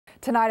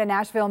Tonight, a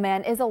Nashville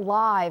man is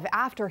alive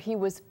after he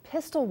was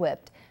pistol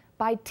whipped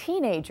by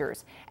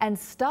teenagers and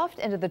stuffed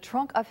into the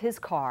trunk of his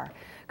car.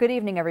 Good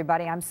evening,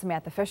 everybody. I'm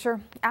Samantha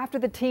Fisher. After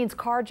the teens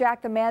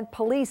carjacked the man,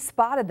 police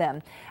spotted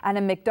them at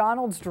a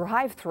McDonald's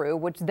drive-thru,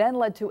 which then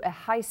led to a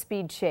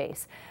high-speed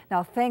chase.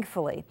 Now,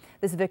 thankfully,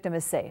 this victim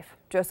is safe.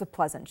 Joseph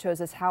Pleasant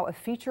shows us how a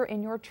feature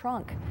in your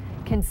trunk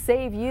can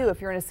save you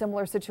if you're in a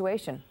similar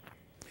situation.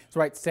 That's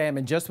right, Sam,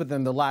 and just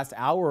within the last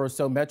hour or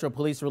so, Metro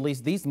Police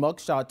released these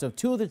mugshots of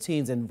two of the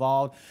teens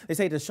involved. They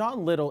say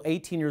Deshaun Little,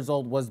 18 years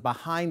old, was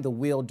behind the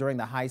wheel during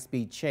the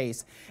high-speed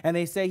chase, and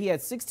they say he had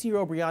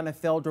 16-year-old Brianna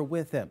Felder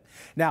with him.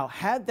 Now,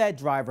 had that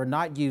driver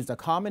not used a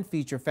common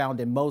feature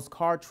found in most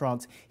car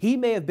trunks, he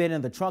may have been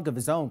in the trunk of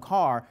his own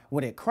car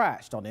when it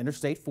crashed on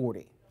Interstate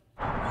 40.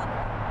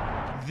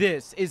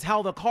 This is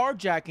how the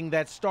carjacking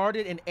that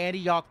started in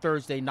Antioch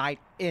Thursday night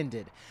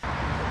ended.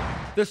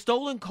 The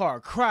stolen car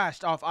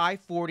crashed off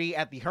I-40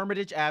 at the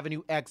Hermitage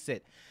Avenue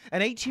exit.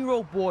 An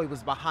 18-year-old boy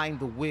was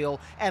behind the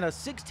wheel, and a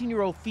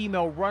 16-year-old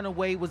female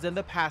runaway was in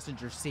the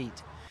passenger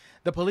seat.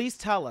 The police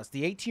tell us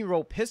the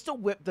 18-year-old pistol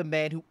whipped the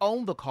man who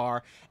owned the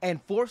car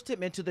and forced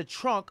him into the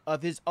trunk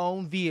of his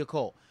own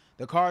vehicle.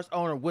 The car's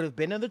owner would have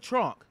been in the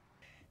trunk.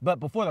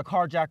 But before the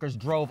carjackers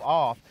drove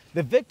off,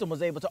 the victim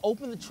was able to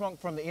open the trunk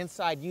from the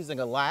inside using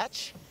a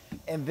latch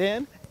and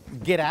then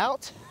get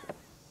out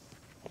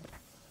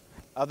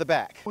of the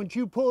back. Once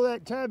you pull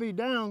that tabby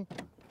down,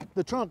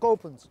 the trunk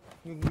opens.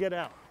 You can get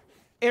out.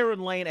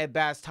 Aaron Lane at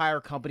Bass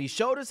Tire Company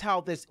showed us how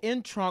this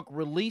in-trunk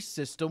release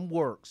system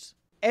works.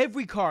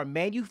 Every car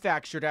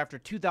manufactured after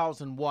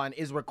 2001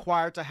 is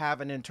required to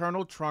have an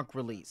internal trunk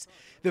release.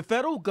 The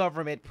federal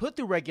government put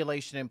the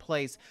regulation in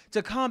place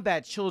to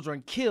combat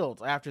children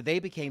killed after they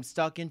became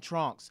stuck in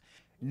trunks.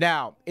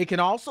 Now, it can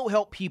also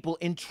help people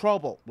in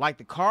trouble, like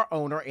the car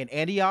owner in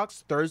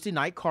Antioch's Thursday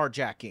night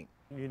carjacking.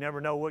 You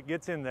never know what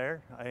gets in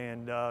there,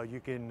 and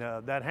you can,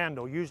 that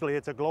handle, usually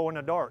it's a glow in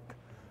the dark.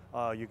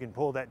 You can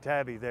pull that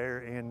tabby there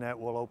and that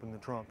will open the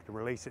trunk to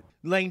release it.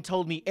 Lane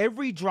told me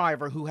every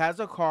driver who has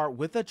a car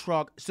with a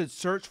trunk should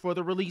search for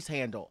the release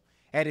handle.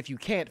 And if you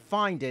can't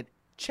find it,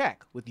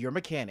 check with your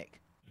mechanic.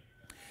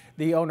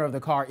 The owner of the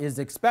car is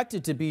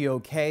expected to be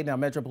okay. Now,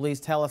 Metro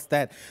Police tell us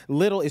that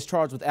Little is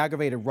charged with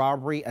aggravated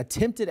robbery,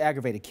 attempted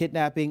aggravated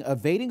kidnapping,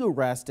 evading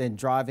arrest, and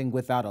driving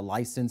without a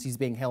license. He's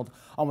being held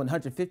on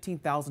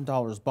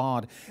 $115,000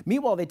 bond.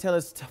 Meanwhile, they tell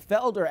us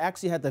Felder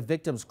actually had the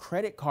victim's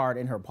credit card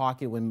in her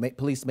pocket when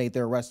police made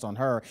their arrest on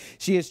her.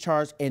 She is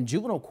charged in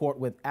juvenile court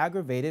with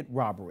aggravated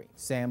robbery.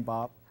 Sam,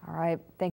 Bob. All right. Thank